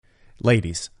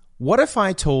Ladies, what if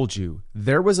I told you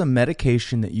there was a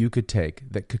medication that you could take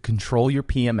that could control your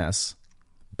PMS,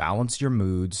 balance your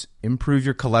moods, improve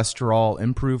your cholesterol,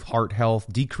 improve heart health,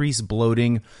 decrease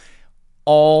bloating,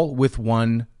 all with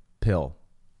one pill?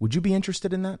 Would you be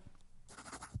interested in that?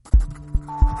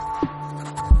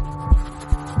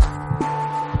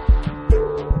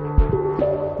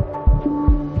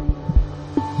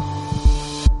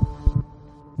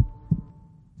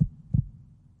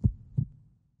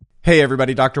 Hey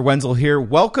everybody, Dr. Wenzel here.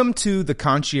 Welcome to the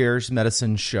Concierge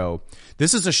Medicine Show.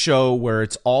 This is a show where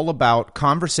it's all about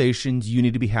conversations you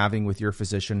need to be having with your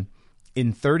physician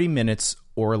in 30 minutes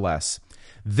or less.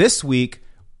 This week,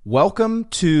 welcome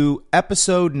to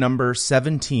episode number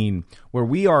 17, where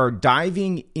we are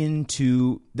diving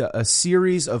into a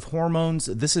series of hormones.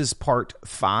 This is part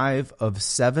 5 of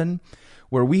 7,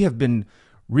 where we have been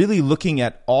really looking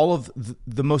at all of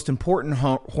the most important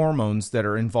hormones that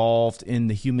are involved in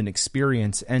the human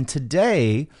experience. And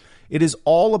today, it is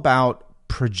all about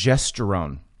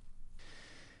progesterone.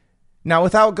 Now,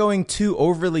 without going too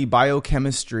overly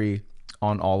biochemistry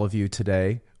on all of you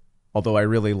today, although I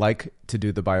really like to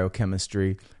do the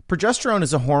biochemistry, progesterone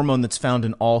is a hormone that's found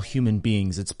in all human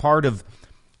beings. It's part of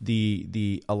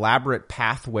the elaborate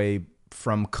pathway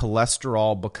from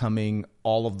cholesterol becoming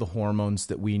all of the hormones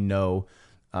that we know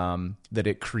that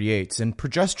it creates. And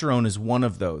progesterone is one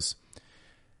of those.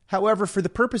 However, for the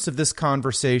purpose of this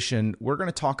conversation, we're going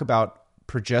to talk about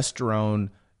progesterone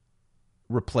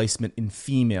replacement in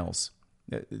females.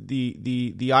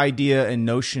 The idea and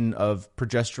notion of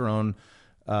progesterone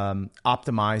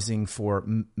optimizing for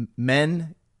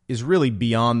men is really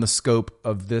beyond the scope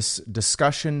of this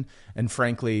discussion. And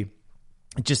frankly,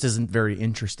 it just isn't very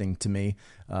interesting to me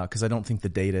because I don't think the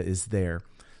data is there.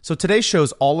 So today's show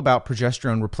is all about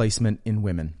progesterone replacement in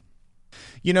women.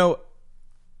 You know,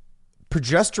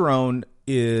 progesterone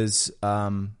is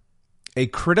a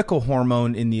critical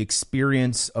hormone in the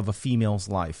experience of a female's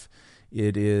life.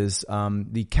 It is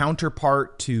the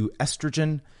counterpart to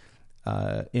estrogen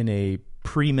in a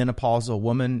premenopausal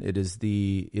woman. It is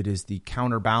the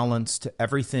counterbalance to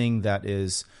everything that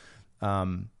is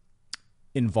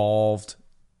involved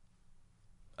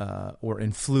or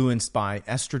influenced by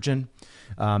estrogen.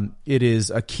 It is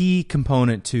a key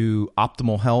component to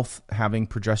optimal health, having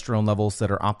progesterone levels that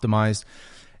are optimized.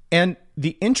 And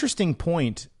the interesting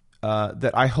point that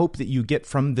I hope that you get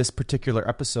from this particular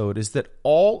episode is that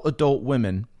all adult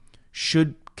women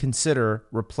should consider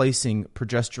replacing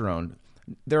progesterone.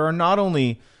 There are not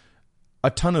only a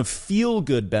ton of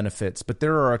feel-good benefits, but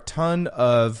there are a ton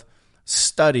of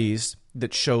studies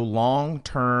that show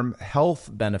long-term health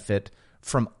benefit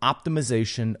from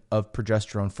optimization of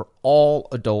progesterone for all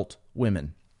adult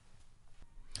women.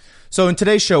 So in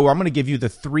today's show, I'm going to give you the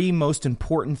 3 most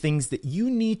important things that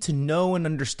you need to know and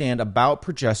understand about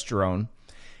progesterone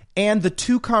and the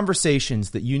 2 conversations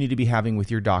that you need to be having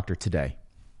with your doctor today.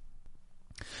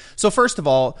 So first of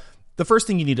all, the first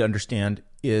thing you need to understand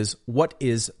is, what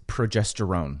is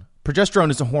progesterone?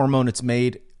 Progesterone is a hormone. It's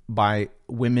made by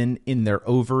women in their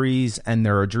ovaries and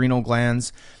their adrenal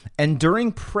glands. And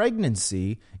during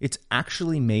pregnancy, it's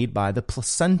actually made by the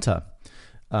placenta.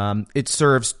 It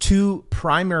serves 2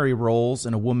 primary roles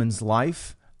in a woman's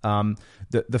life.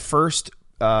 The first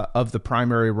of the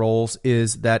primary roles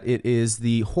is that it is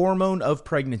the hormone of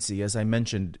pregnancy. As I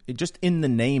mentioned, just in the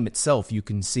name itself, you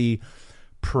can see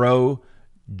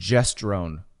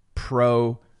progesterone,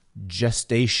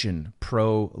 pro-gestation,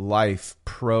 pro-life,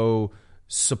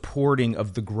 supporting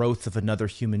of the growth of another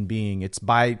human being. It's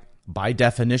by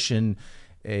definition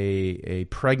a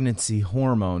pregnancy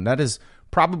hormone. That is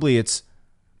probably its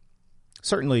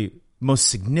certainly most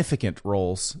significant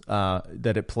roles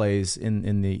that it plays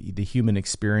in the human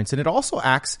experience. And it also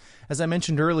acts, as I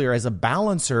mentioned earlier, as a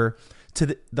balancer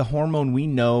to the hormone we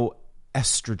know,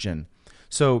 estrogen.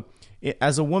 So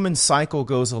as a woman's cycle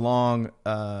goes along,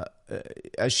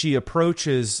 as she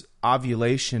approaches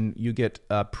ovulation, you get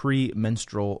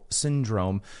premenstrual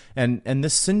syndrome. And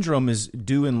this syndrome is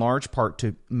due in large part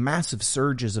to massive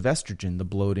surges of estrogen, the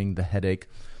bloating, the headache,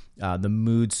 the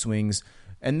mood swings.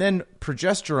 And then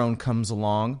progesterone comes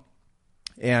along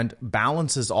and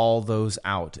balances all those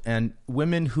out. And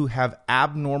women who have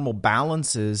abnormal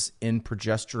balances in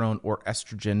progesterone or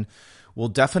estrogen will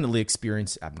definitely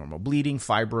experience abnormal bleeding,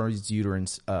 fibroids, uterine,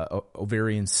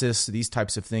 ovarian cysts, these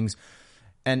types of things.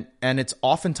 And it's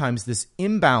oftentimes this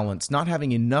imbalance, not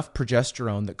having enough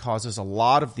progesterone, that causes a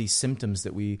lot of these symptoms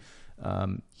that we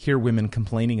hear women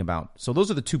complaining about. So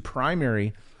those are the 2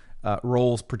 primary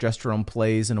roles progesterone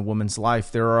plays in a woman's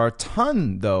life. There are a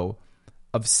ton, though,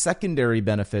 of secondary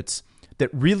benefits that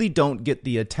really don't get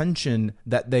the attention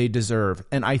that they deserve.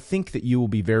 And I think that you will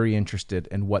be very interested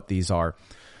in what these are.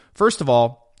 First of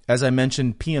all, as I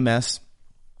mentioned, PMS,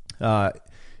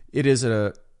 it is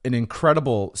an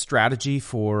incredible strategy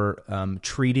for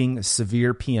treating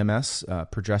severe PMS.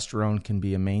 Progesterone can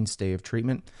be a mainstay of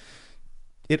treatment.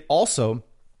 It also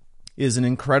is an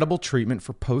incredible treatment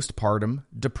for postpartum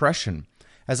depression.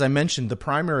 As I mentioned,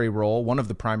 one of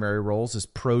the primary roles is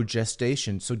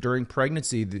progestation. So during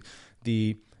pregnancy,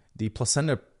 the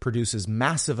placenta produces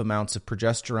massive amounts of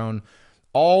progesterone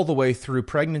all the way through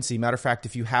pregnancy. Matter of fact,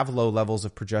 if you have low levels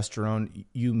of progesterone,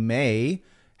 you may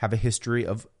have a history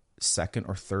of second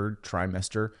or third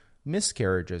trimester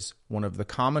miscarriages. One of the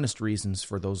commonest reasons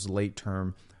for those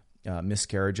late-term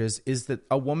miscarriages is that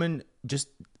a woman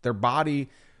their body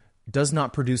does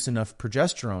not produce enough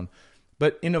progesterone.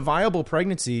 But in a viable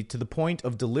pregnancy, to the point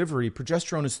of delivery,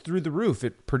 progesterone is through the roof.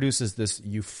 It produces this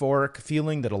euphoric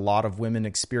feeling that a lot of women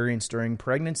experience during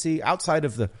pregnancy, outside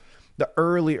of the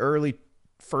early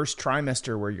first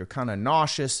trimester where you're kind of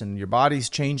nauseous and your body's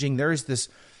changing. There is this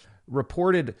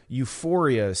reported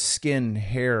euphoria, skin,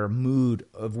 hair, mood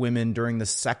of women during the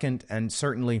second and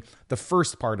certainly the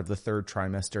first part of the third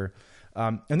trimester.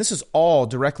 And this is all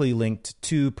directly linked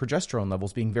to progesterone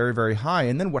levels being very, very high.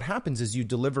 And then what happens is you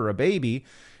deliver a baby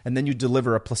and then you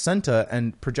deliver a placenta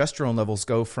and progesterone levels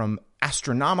go from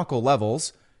astronomical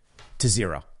levels to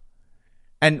zero.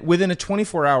 And within a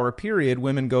 24-hour period,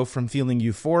 women go from feeling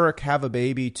euphoric, have a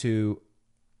baby, to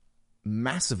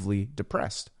massively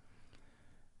depressed.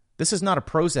 This is not a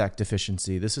Prozac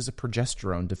deficiency. This is a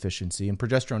progesterone deficiency. And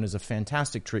progesterone is a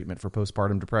fantastic treatment for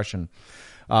postpartum depression.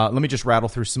 Let me just rattle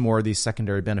through some more of these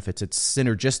secondary benefits. It's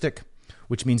synergistic,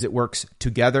 which means it works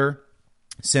together.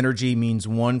 Synergy means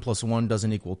 1 + 1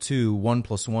 doesn't equal 2. 1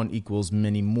 + 1 equals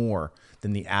many more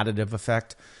than the additive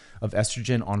effect of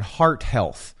estrogen on heart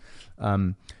health.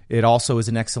 It also is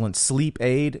an excellent sleep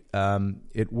aid.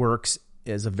 It works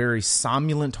as a very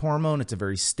somnolent hormone. It's a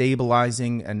very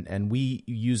stabilizing, and we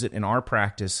use it in our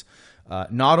practice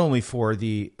not only for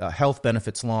the health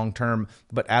benefits long term,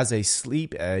 but as a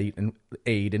sleep aid.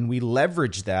 And we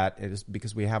leverage that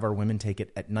because we have our women take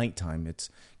it at nighttime. It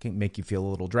can make you feel a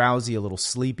little drowsy, a little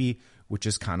sleepy, which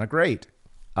is kind of great.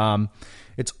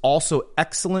 It's also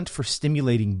excellent for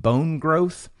stimulating bone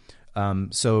growth.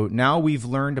 So now we've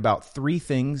learned about 3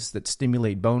 things that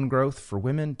stimulate bone growth for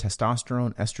women: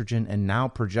 testosterone, estrogen, and now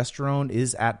progesterone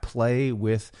is at play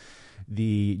with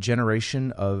the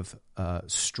generation of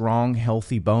strong,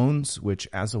 healthy bones, which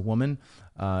as a woman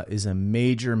is a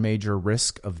major, major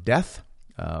risk of death.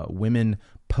 Women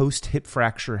post-hip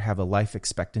fracture have a life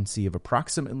expectancy of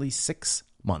approximately 6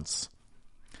 months.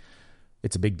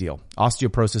 It's a big deal.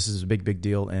 Osteoporosis is a big, big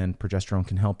deal, and progesterone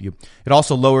can help you. It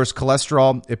also lowers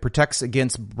cholesterol. It protects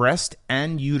against breast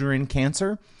and uterine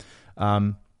cancer.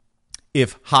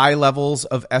 If high levels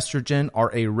of estrogen are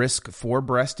a risk for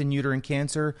breast and uterine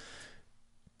cancer,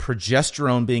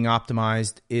 progesterone being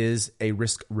optimized is a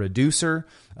risk reducer.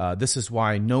 This is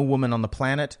why no woman on the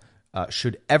planet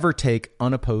should ever take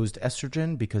unopposed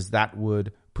estrogen, because that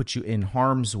would put you in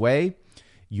harm's way.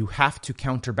 You have to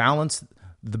counterbalance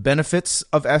the benefits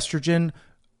of estrogen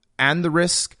and the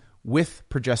risk with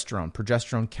progesterone.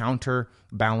 Progesterone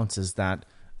counterbalances that.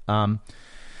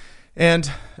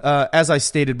 And as I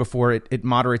stated before, it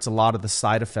moderates a lot of the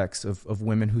side effects of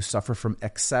women who suffer from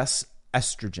excess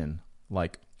estrogen,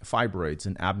 like fibroids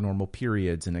and abnormal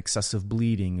periods and excessive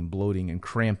bleeding and bloating and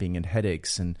cramping and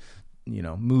headaches and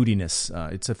moodiness.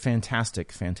 It's a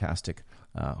fantastic, fantastic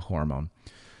hormone.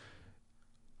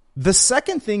 The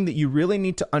second thing that you really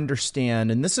need to understand,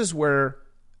 and this is where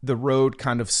the road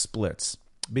kind of splits,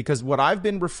 because what I've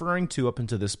been referring to up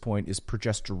until this point is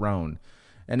progesterone.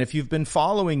 And if you've been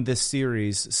following this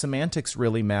series, semantics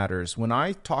really matters. When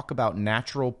I talk about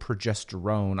natural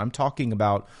progesterone, I'm talking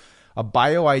about a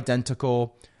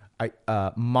bioidentical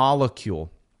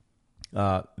molecule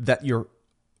that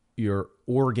your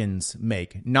organs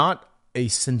make, not a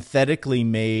synthetically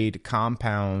made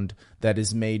compound that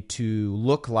is made to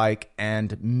look like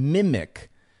and mimic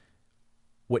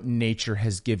what nature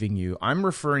has given you. I'm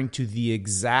referring to the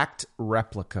exact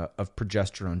replica of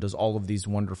progesterone, does all of these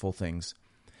wonderful things.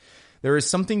 There is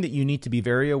something that you need to be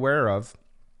very aware of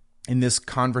in this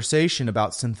conversation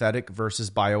about synthetic versus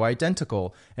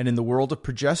bioidentical. And in the world of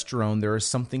progesterone, there is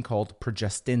something called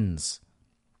progestins.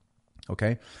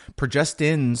 Okay?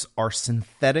 Progestins are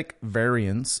synthetic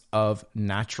variants of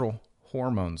natural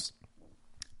hormones.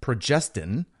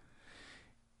 Progestin,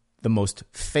 the most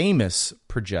famous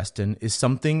progestin, is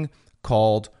something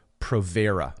called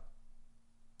Provera.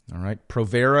 All right.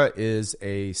 Provera is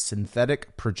a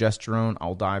synthetic progesterone.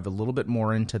 I'll dive a little bit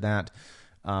more into that.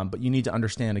 But you need to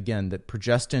understand, again, that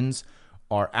progestins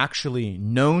are actually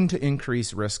known to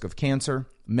increase risk of cancer.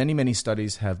 Many, many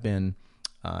studies have been,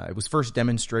 it was first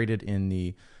demonstrated in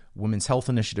the Women's Health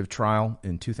Initiative trial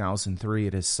in 2003.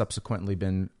 It has subsequently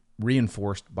been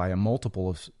reinforced by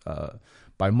multiple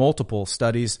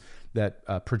studies that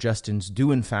progestins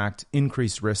do, in fact,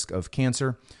 increase risk of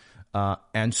cancer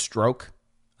and stroke.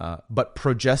 But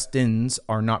progestins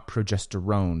are not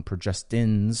progesterone.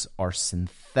 Progestins are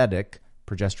synthetic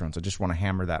progesterones. I just want to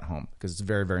hammer that home because it's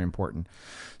very, very important.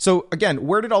 So again,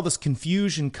 where did all this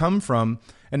confusion come from?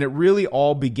 And it really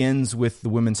all begins with the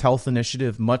Women's Health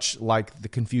Initiative, much like the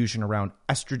confusion around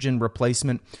estrogen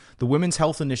replacement. The Women's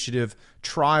Health Initiative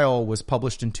trial was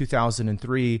published in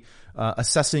 2003,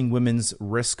 assessing women's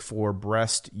risk for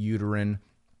breast, uterine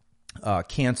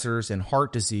cancers, and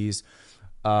heart disease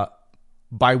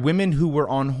by women who were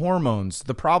on hormones.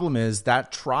 The problem is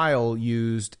that trial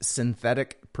used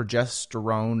synthetic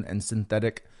progesterone and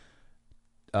synthetic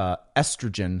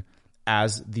estrogen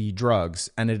as the drugs,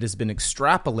 and it has been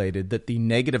extrapolated that the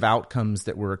negative outcomes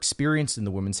that were experienced in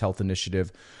the Women's Health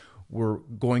Initiative were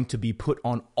going to be put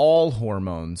on all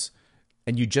hormones,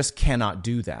 and you just cannot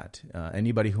do that.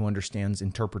 Anybody who understands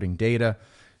interpreting data,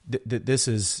 this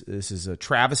is a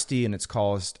travesty, and it's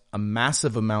caused a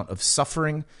massive amount of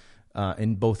suffering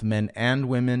in both men and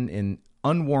women, in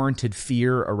unwarranted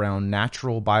fear around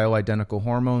natural bioidentical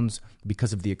hormones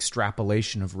because of the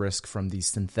extrapolation of risk from these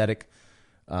synthetic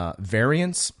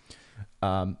variants.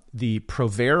 The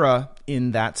Provera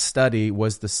in that study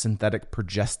was the synthetic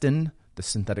progestin, the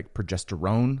synthetic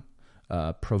progesterone.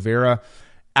 Provera,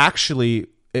 actually,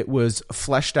 it was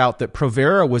fleshed out that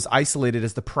Provera was isolated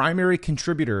as the primary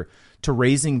contributor to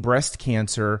raising breast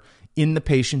cancer in the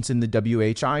patients in the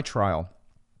WHI trial.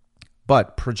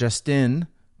 But progestin,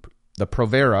 the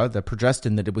Provera, the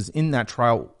progestin that it was in that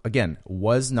trial, again,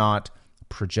 was not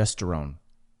progesterone.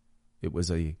 It was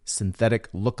a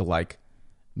synthetic lookalike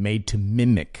made to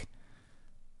mimic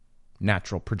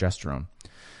natural progesterone.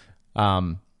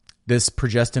 This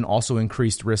progestin also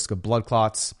increased risk of blood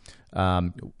clots,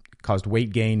 caused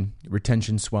weight gain,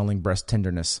 retention, swelling, breast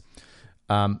tenderness.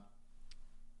 And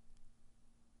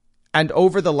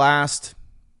over the last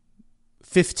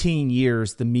 15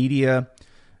 years, the media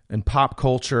and pop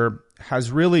culture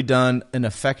has really done an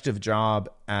effective job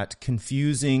at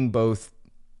confusing both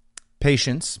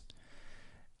patients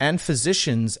and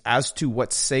physicians as to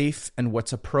what's safe and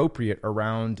what's appropriate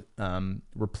around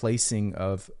replacing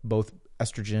of both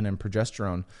estrogen and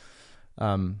progesterone.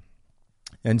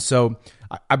 And so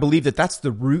I believe that that's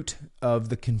the root of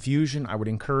the confusion. I would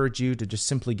encourage you to just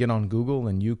simply get on Google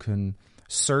and you can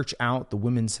search out the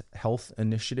Women's Health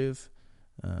Initiative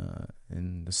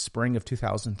in the spring of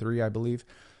 2003, I believe.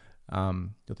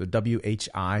 The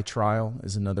WHI trial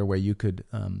is another way you could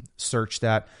search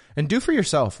that and do for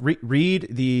yourself. Read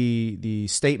the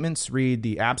statements, read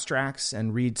the abstracts,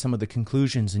 and read some of the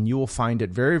conclusions, and you will find it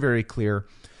very, very clear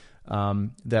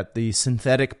that the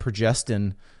synthetic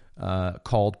progestin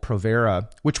called Provera,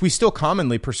 which we still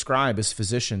commonly prescribe as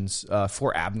physicians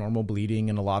for abnormal bleeding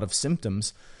and a lot of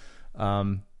symptoms,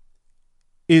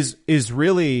 is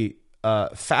really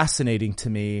fascinating to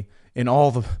me in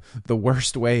all the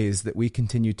worst ways that we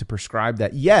continue to prescribe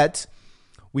that. Yet,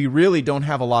 we really don't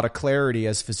have a lot of clarity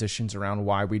as physicians around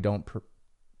why we don't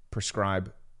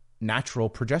prescribe natural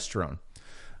progesterone.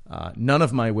 None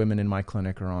of my women in my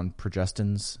clinic are on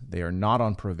progestins. They are not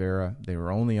on Provera. They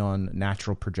are only on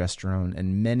natural progesterone.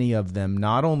 And many of them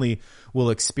not only will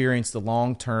experience the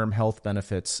long-term health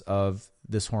benefits of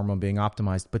this hormone being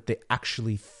optimized, but they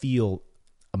actually feel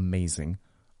amazing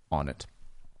on it.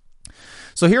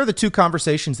 So here are the two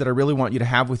conversations that I really want you to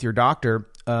have with your doctor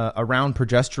around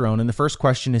progesterone. And the first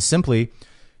question is simply,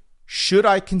 should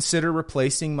I consider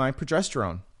replacing my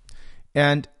progesterone?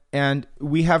 And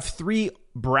we have three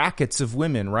brackets of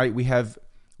women, right? We have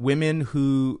women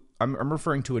who, I'm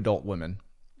referring to adult women,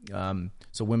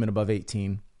 so women above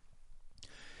 18.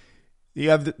 You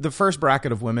have the first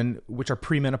bracket of women, which are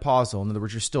premenopausal. In other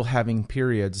words, you're still having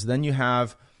periods. Then you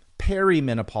have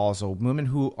perimenopausal, women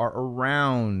who are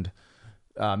around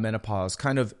menopause,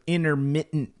 kind of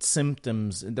intermittent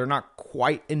symptoms. They're not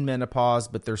quite in menopause,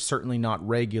 but they're certainly not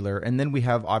regular. And then we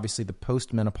have, obviously, the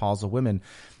postmenopausal women.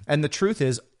 And the truth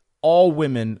is, all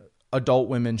women, adult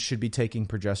women, should be taking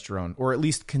progesterone, or at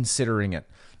least considering it.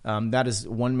 That is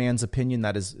one man's opinion.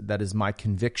 That is my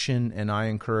conviction, and I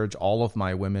encourage all of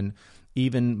my women,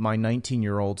 even my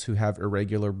 19-year-olds who have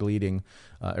irregular bleeding,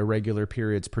 irregular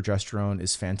periods. Progesterone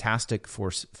is fantastic for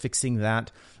fixing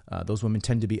that. Those women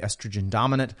tend to be estrogen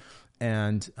dominant,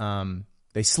 and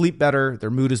they sleep better, their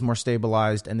mood is more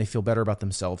stabilized, and they feel better about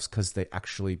themselves because they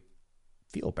actually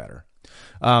feel better.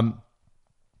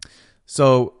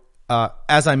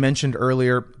 As I mentioned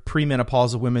earlier,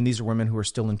 premenopausal women, these are women who are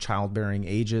still in childbearing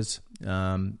ages.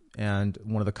 And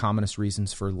one of the commonest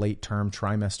reasons for late-term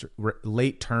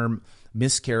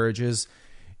miscarriages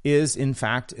is, in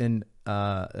fact,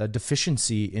 a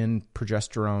deficiency in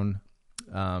progesterone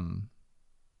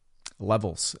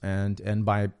levels. And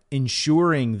by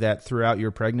ensuring that throughout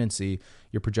your pregnancy,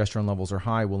 your progesterone levels are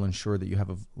high will ensure that you have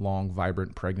a long,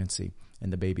 vibrant pregnancy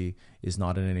and the baby is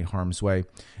not in any harm's way.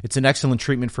 It's an excellent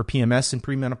treatment for PMS in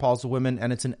premenopausal women,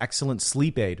 and it's an excellent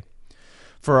sleep aid.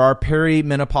 For our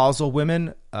perimenopausal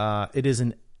women, it is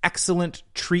an excellent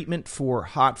treatment for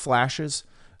hot flashes,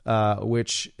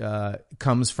 which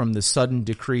comes from the sudden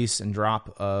decrease and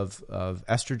drop of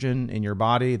estrogen in your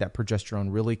body. That progesterone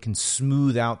really can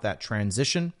smooth out that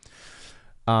transition.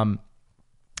 And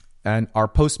our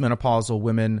postmenopausal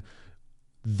women,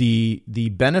 the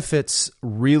benefits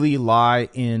really lie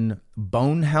in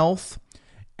bone health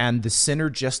and the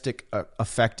synergistic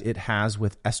effect it has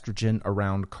with estrogen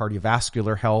around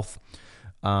cardiovascular health.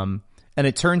 And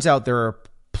it turns out there are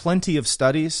plenty of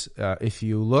studies, if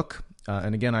you look,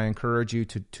 and again, I encourage you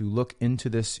to look into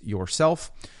this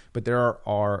yourself, but there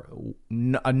are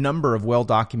a number of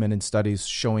well-documented studies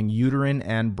showing uterine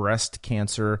and breast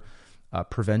cancer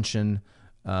prevention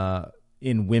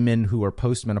in women who are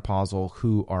postmenopausal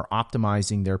who are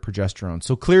optimizing their progesterone.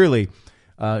 So clearly,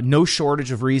 no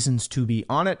shortage of reasons to be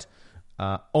on it,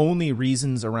 only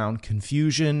reasons around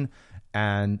confusion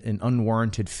and an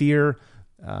unwarranted fear,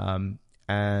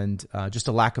 and just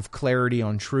a lack of clarity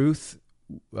on truth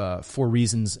for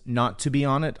reasons not to be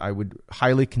on it. I would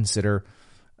highly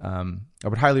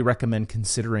recommend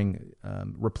considering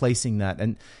replacing that.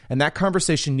 And that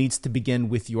conversation needs to begin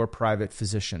with your private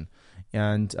physician.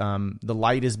 And the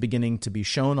light is beginning to be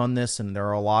shown on this, and there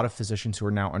are a lot of physicians who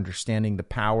are now understanding the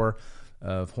power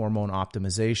of hormone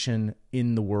optimization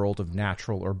in the world of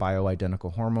natural or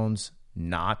bioidentical hormones,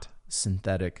 not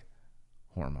synthetic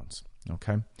hormones.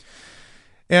 Okay?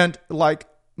 And like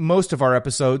most of our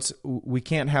episodes, we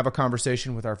can't have a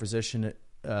conversation with our physician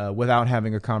without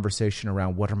having a conversation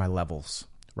around what are my levels,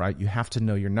 right? You have to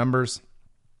know your numbers,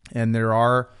 and there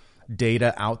are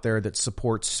data out there that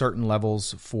supports certain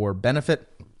levels for benefit.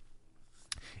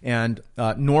 And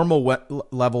normal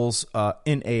levels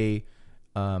in a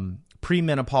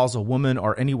premenopausal woman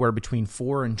are anywhere between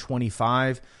 4 and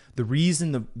 25. The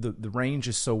reason the range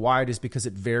is so wide is because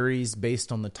it varies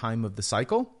based on the time of the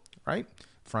cycle, right?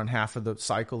 Front half of the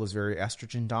cycle is very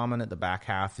estrogen dominant. The back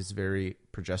half is very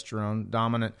progesterone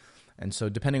dominant. And so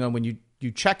depending on when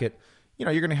you check it,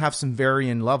 you're going to have some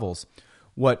varying levels.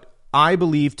 What I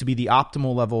believe to be the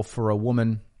optimal level for a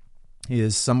woman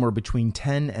is somewhere between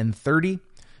 10 and 30.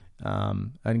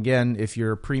 And again, if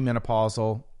you're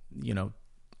premenopausal,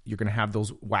 you're going to have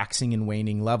those waxing and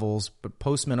waning levels. But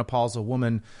postmenopausal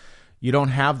woman, you don't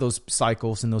have those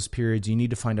cycles and those periods. You need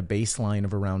to find a baseline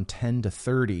of around 10 to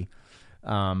 30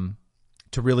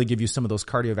 to really give you some of those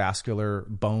cardiovascular,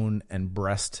 bone, and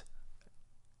breast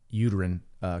uterine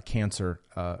cancer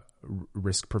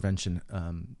risk prevention.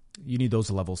 You need those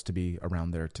levels to be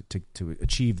around there to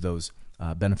achieve those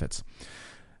benefits.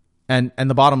 And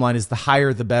the bottom line is the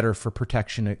higher the better for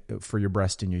protection for your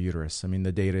breast and your uterus. I mean,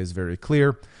 the data is very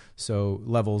clear. So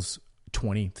levels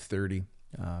 20, 30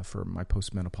 for my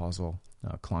postmenopausal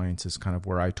clients is kind of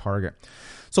where I target.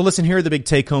 So listen, here are the big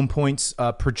take-home points.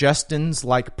 Progestins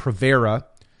like Provera,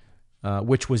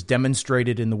 which was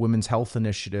demonstrated in the Women's Health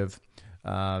Initiative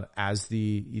as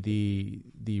the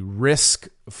risk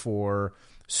for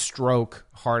stroke,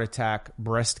 heart attack,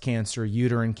 breast cancer,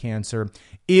 uterine cancer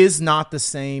is not the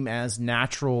same as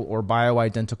natural or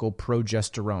bioidentical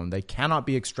progesterone. They cannot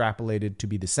be extrapolated to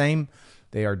be the same.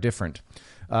 They are different.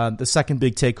 The second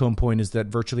big take-home point is that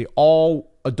virtually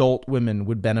all adult women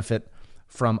would benefit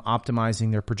from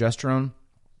optimizing their progesterone,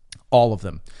 all of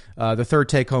them. The third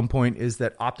take-home point is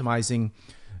that optimizing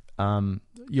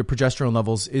your progesterone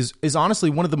levels is honestly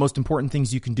one of the most important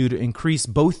things you can do to increase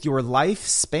both your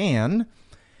lifespan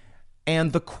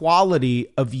and the quality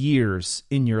of years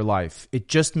in your life. It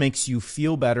just makes you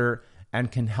feel better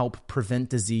and can help prevent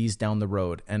disease down the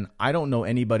road. And I don't know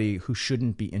anybody who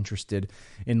shouldn't be interested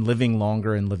in living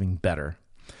longer and living better.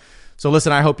 So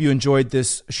listen, I hope you enjoyed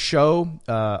this show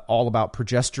all about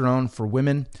progesterone for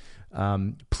women.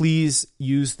 Please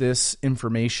use this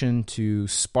information to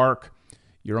spark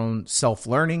your own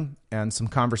self-learning and some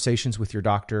conversations with your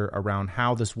doctor around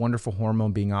how this wonderful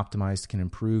hormone being optimized can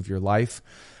improve your life.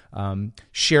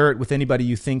 Share it with anybody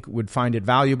you think would find it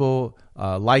valuable,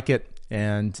 like it,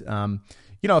 And,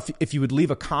 if you would leave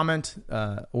a comment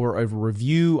or a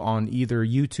review on either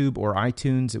YouTube or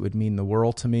iTunes, it would mean the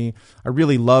world to me. I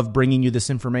really love bringing you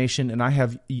this information, and I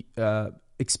have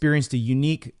experienced a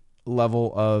unique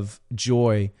level of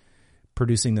joy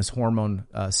producing this hormone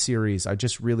series. I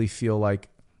just really feel like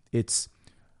it's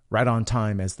right on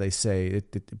time, as they say.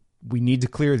 We need to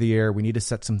clear the air. We need to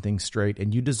set some things straight,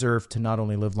 and you deserve to not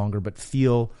only live longer, but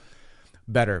feel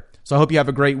better. So I hope you have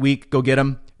a great week. Go get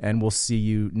them, and we'll see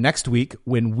you next week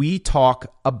when we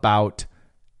talk about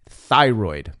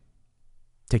thyroid.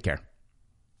 Take care.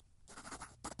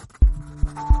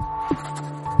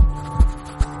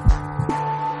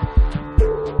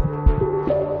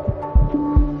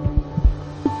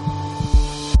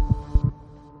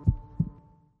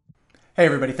 Hey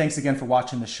everybody, thanks again for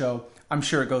watching the show. I'm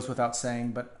sure it goes without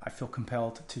saying, but I feel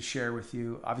compelled to share with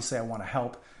you. Obviously, I want to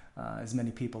help as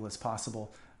many people as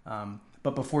possible.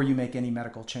 But before you make any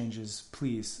medical changes,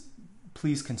 please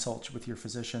consult with your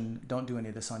physician. Don't do any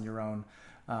of this on your own.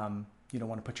 You don't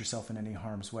want to put yourself in any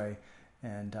harm's way.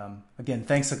 And again,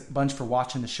 thanks a bunch for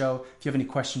watching the show. If you have any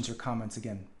questions or comments,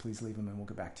 again, please leave them and we'll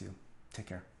get back to you. Take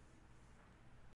care.